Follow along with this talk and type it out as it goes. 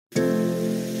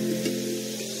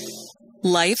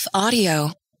Life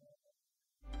Audio.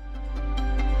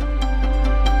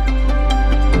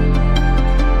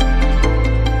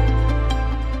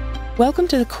 Welcome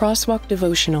to the Crosswalk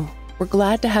Devotional. We're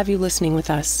glad to have you listening with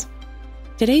us.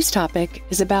 Today's topic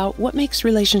is about what makes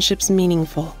relationships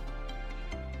meaningful.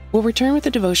 We'll return with the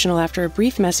devotional after a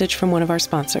brief message from one of our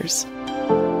sponsors.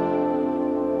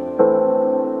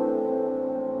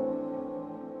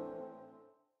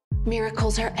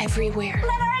 Miracles are everywhere.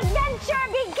 Let our adventure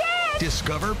begin!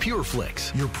 Discover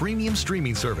PureFlix, your premium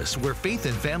streaming service where faith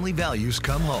and family values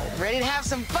come home. Ready to have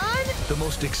some fun? The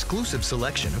most exclusive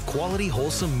selection of quality,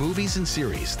 wholesome movies and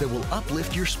series that will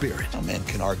uplift your spirit. A man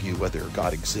can argue whether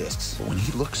God exists, but when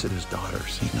he looks at his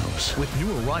daughters, he knows. With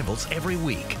new arrivals every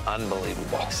week.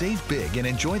 Unbelievable. Save big and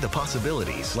enjoy the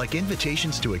possibilities, like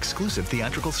invitations to exclusive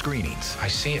theatrical screenings. I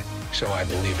see it, so I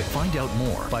believe it. Find out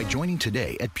more by joining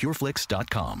today at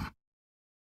pureflix.com.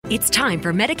 It's time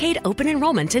for Medicaid open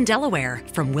enrollment in Delaware.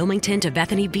 From Wilmington to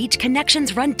Bethany Beach,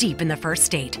 connections run deep in the first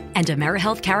state. And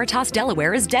AmeriHealth Caritas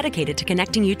Delaware is dedicated to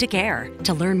connecting you to care.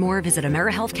 To learn more, visit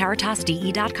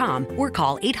AmeriHealthCaritasDE.com or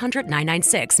call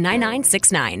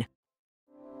 800-996-9969.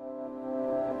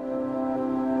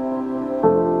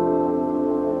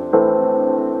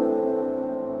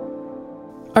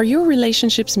 Are Your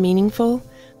Relationships Meaningful?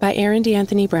 By Aaron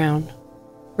D'Anthony Brown.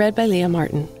 Read by Leah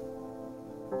Martin.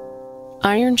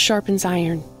 Iron sharpens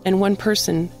iron, and one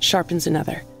person sharpens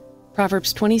another.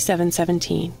 Proverbs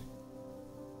 27:17.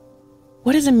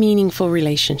 What is a meaningful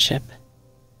relationship?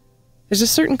 There's a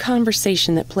certain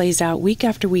conversation that plays out week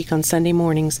after week on Sunday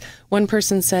mornings. One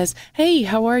person says, "Hey,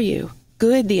 how are you?"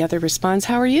 "Good," the other responds.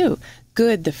 "How are you?"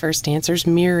 "Good," the first answers,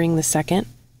 mirroring the second.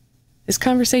 This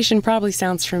conversation probably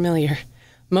sounds familiar.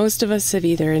 Most of us have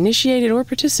either initiated or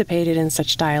participated in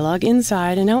such dialogue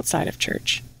inside and outside of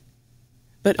church.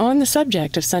 But on the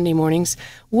subject of Sunday mornings,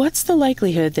 what's the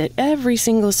likelihood that every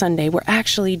single Sunday we're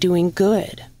actually doing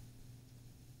good?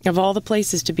 Of all the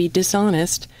places to be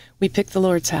dishonest, we pick the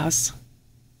Lord's house.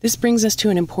 This brings us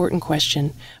to an important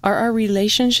question. Are our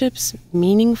relationships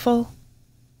meaningful?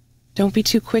 Don't be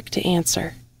too quick to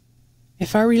answer.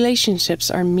 If our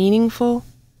relationships are meaningful,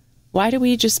 why do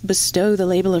we just bestow the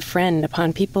label of friend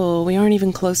upon people we aren't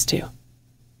even close to?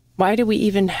 Why do we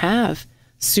even have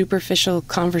superficial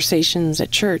conversations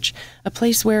at church, a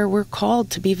place where we're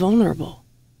called to be vulnerable?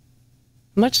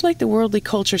 Much like the worldly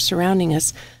culture surrounding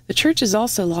us, the church has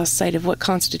also lost sight of what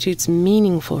constitutes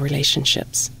meaningful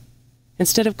relationships.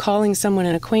 Instead of calling someone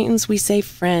an acquaintance, we say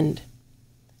friend.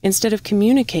 Instead of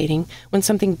communicating, when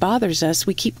something bothers us,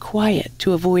 we keep quiet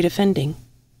to avoid offending.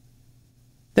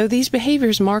 Though these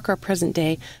behaviors mark our present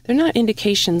day, they're not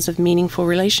indications of meaningful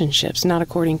relationships, not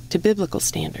according to biblical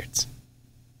standards.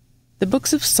 The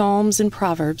books of Psalms and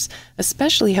Proverbs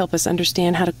especially help us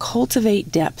understand how to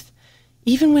cultivate depth,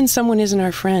 even when someone isn't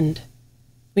our friend.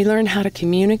 We learn how to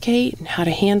communicate and how to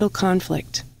handle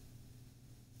conflict.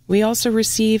 We also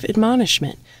receive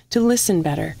admonishment to listen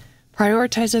better,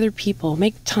 prioritize other people,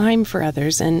 make time for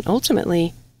others, and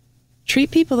ultimately, treat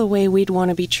people the way we'd want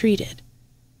to be treated.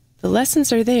 The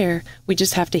lessons are there, we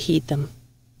just have to heed them.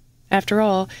 After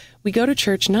all, we go to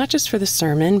church not just for the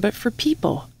sermon, but for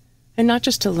people. And not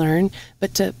just to learn,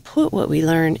 but to put what we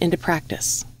learn into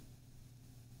practice.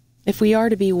 If we are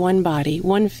to be one body,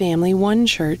 one family, one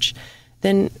church,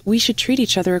 then we should treat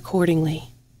each other accordingly.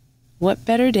 What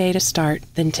better day to start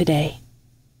than today?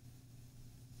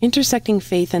 Intersecting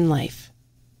faith and life.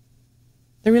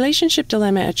 The relationship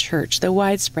dilemma at church, though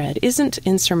widespread, isn't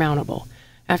insurmountable.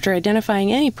 After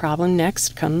identifying any problem,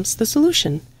 next comes the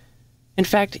solution. In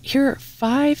fact, here are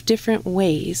 5 different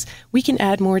ways we can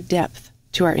add more depth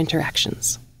to our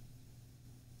interactions.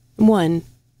 1.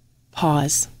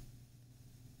 Pause.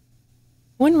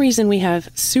 One reason we have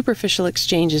superficial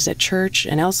exchanges at church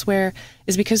and elsewhere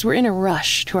is because we're in a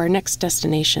rush to our next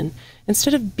destination.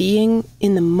 Instead of being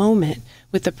in the moment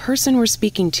with the person we're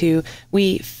speaking to,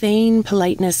 we feign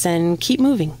politeness and keep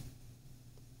moving.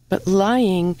 But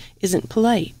lying isn't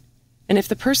polite. And if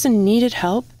the person needed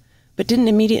help but didn't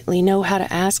immediately know how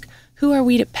to ask, who are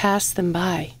we to pass them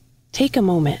by? Take a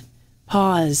moment.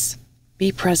 Pause.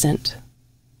 Be present.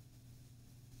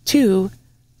 2.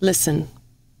 Listen.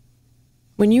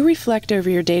 When you reflect over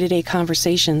your day-to-day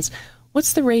conversations,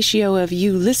 what's the ratio of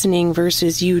you listening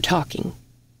versus you talking?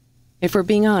 If we're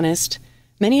being honest,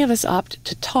 many of us opt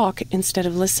to talk instead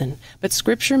of listen, but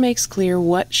Scripture makes clear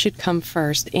what should come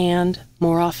first and,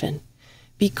 more often,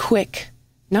 be quick,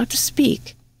 not to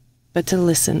speak, but to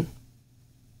listen.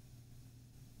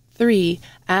 3.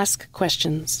 Ask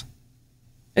questions.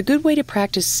 A good way to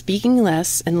practice speaking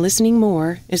less and listening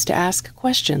more is to ask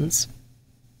questions.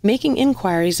 Making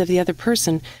inquiries of the other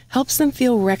person helps them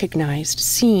feel recognized,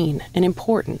 seen, and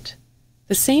important,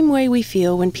 the same way we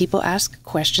feel when people ask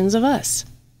questions of us.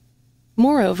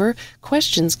 Moreover,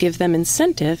 questions give them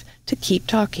incentive to keep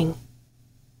talking.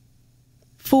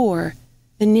 4.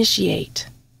 Initiate.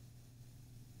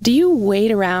 Do you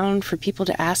wait around for people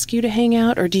to ask you to hang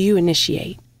out, or do you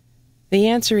initiate? The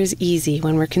answer is easy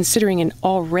when we're considering an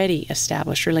already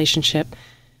established relationship.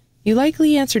 You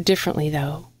likely answer differently,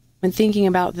 though, when thinking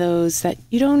about those that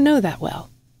you don't know that well.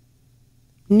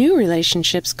 New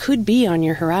relationships could be on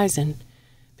your horizon,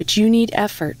 but you need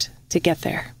effort to get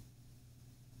there.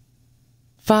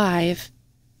 5.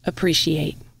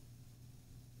 Appreciate.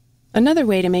 Another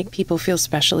way to make people feel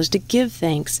special is to give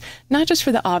thanks, not just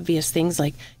for the obvious things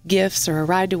like gifts or a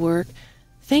ride to work.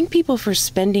 Thank people for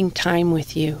spending time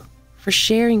with you, for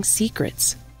sharing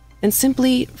secrets, and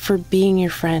simply for being your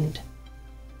friend.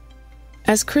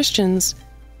 As Christians,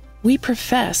 we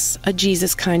profess a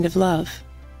Jesus kind of love.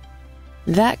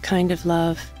 That kind of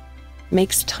love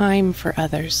makes time for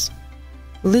others,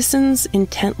 listens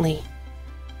intently,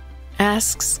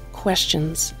 asks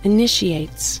questions,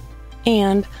 initiates,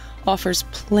 and offers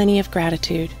plenty of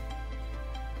gratitude.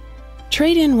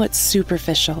 Trade in what's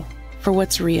superficial for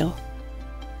what's real,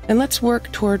 and let's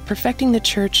work toward perfecting the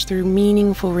church through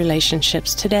meaningful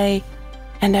relationships today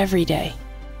and every day.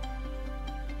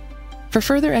 For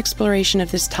further exploration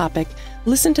of this topic,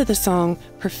 listen to the song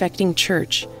Perfecting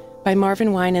Church by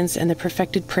Marvin Winans and the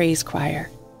Perfected Praise Choir.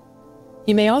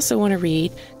 You may also want to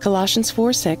read Colossians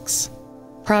 4:6,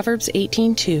 Proverbs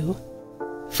 18:2,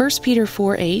 1 Peter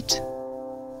 4:8,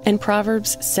 and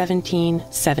Proverbs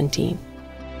 17:17.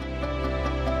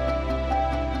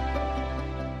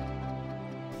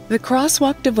 The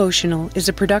Crosswalk Devotional is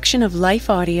a production of Life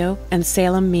Audio and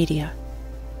Salem Media.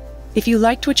 If you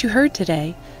liked what you heard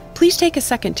today, please take a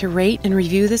second to rate and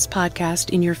review this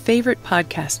podcast in your favorite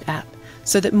podcast app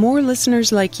so that more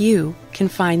listeners like you can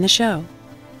find the show.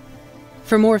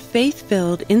 For more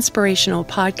faith-filled, inspirational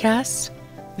podcasts,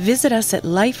 visit us at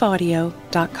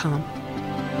lifeaudio.com.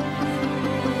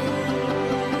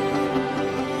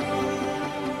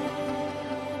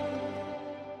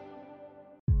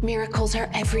 Miracles are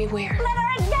everywhere. Let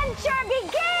our adventure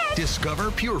begin! Discover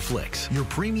PureFlix, your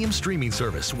premium streaming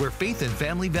service where faith and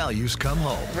family values come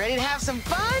home. Ready to have some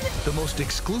fun? The most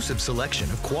exclusive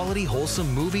selection of quality,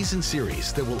 wholesome movies and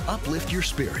series that will uplift your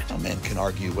spirit. A man can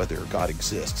argue whether God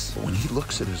exists, but when he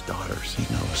looks at his daughters,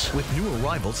 he knows. With new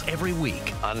arrivals every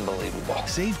week. Unbelievable.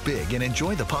 Save big and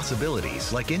enjoy the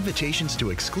possibilities, like invitations to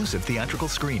exclusive theatrical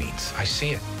screenings. I see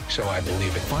it, so I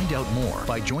believe it. Find out more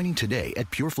by joining today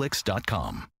at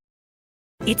pureflix.com.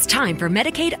 It's time for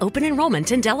Medicaid open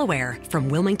enrollment in Delaware. From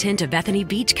Wilmington to Bethany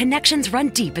Beach, connections run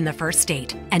deep in the first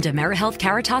state. And AmeriHealth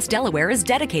Caritas Delaware is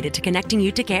dedicated to connecting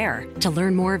you to care. To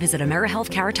learn more, visit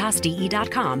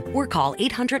AmeriHealthCaritasDE.com or call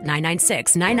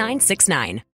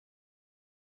 800-996-9969.